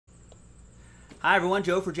Hi everyone,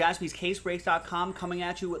 Joe for JaspysCaseBreaks.com coming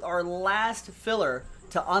at you with our last filler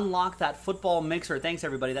to unlock that football mixer. Thanks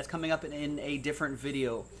everybody. That's coming up in a different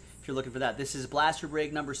video if you're looking for that. This is Blaster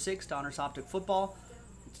Break number 6, Donruss Optic Football.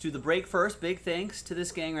 Let's do the break first. Big thanks to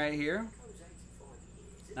this gang right here.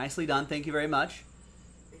 Nicely done. Thank you very much.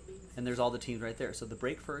 And there's all the teams right there. So the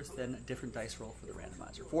break first, then a different dice roll for the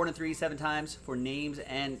randomizer. 4 and 3, 7 times for names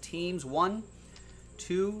and teams. 1,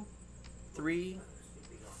 2, 3,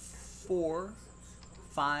 4,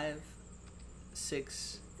 5,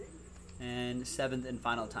 6, and 7th and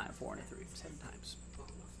final time. 4 and 3, 7 times.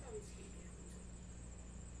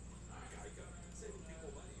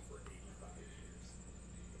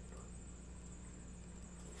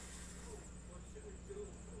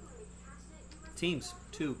 Teams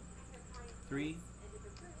 2, 3,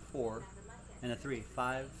 4, and a 3.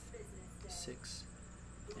 5, 6,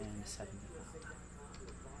 and 7.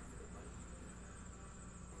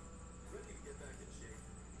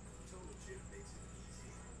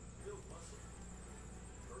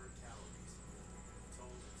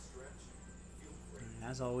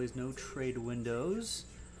 As always, no trade windows.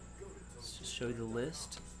 Let's just show you the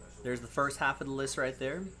list. There's the first half of the list right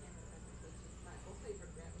there.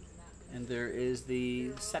 And there is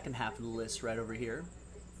the second half of the list right over here.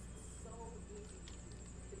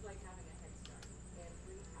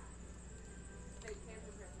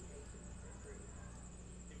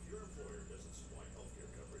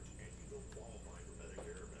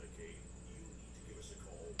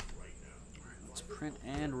 Let's print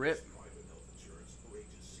and rip.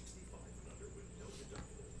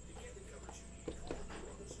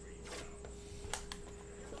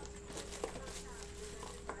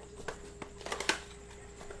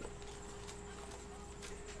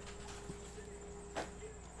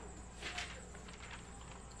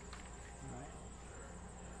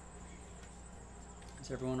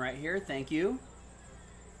 There's everyone right here. Thank you.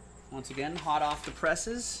 Once again, hot off the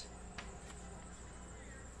presses.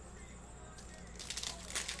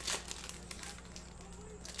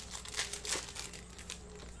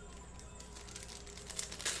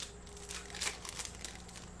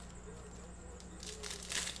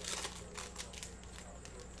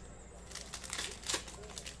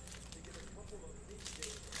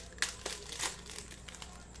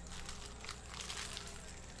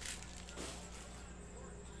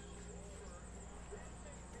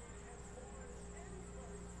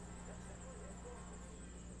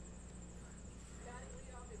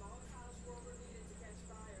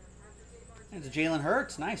 It's Jalen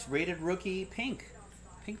Hurts. Nice. Rated rookie pink.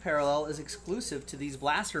 Pink parallel is exclusive to these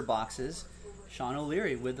blaster boxes. Sean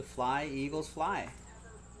O'Leary with the Fly, Eagles Fly.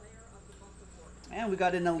 And we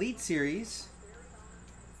got an Elite Series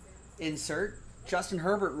insert. Justin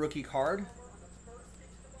Herbert rookie card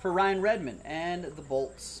for Ryan Redmond and the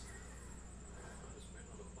Bolts.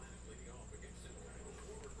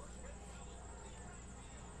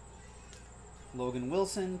 Logan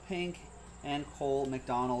Wilson, pink. And Cole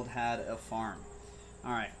McDonald had a farm. All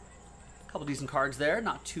right. A couple decent cards there.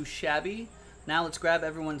 Not too shabby. Now let's grab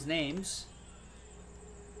everyone's names.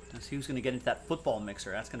 Let's see who's going to get into that football mixer.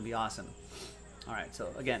 That's going to be awesome. All right. So,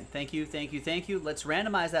 again, thank you, thank you, thank you. Let's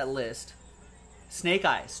randomize that list. Snake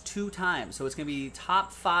Eyes 2 times. So it's going to be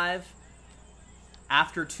top 5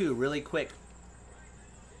 after 2 really quick.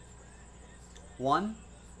 1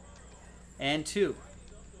 and 2.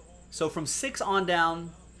 So from 6 on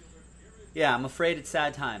down... Yeah, I'm afraid it's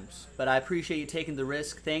sad times, but I appreciate you taking the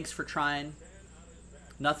risk. Thanks for trying.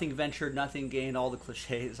 Nothing ventured, nothing gained, all the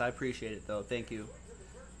cliches. I appreciate it, though. Thank you.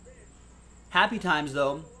 Happy times,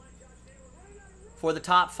 though. For the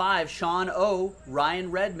top 5, Sean O.,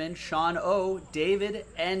 Ryan Redmond, Sean O., David,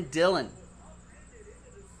 and Dylan.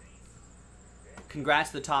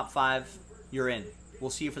 Congrats to the top 5. You're in.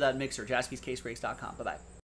 We'll see you for that mixer. JaspysCaseBreaks.com. Bye-bye.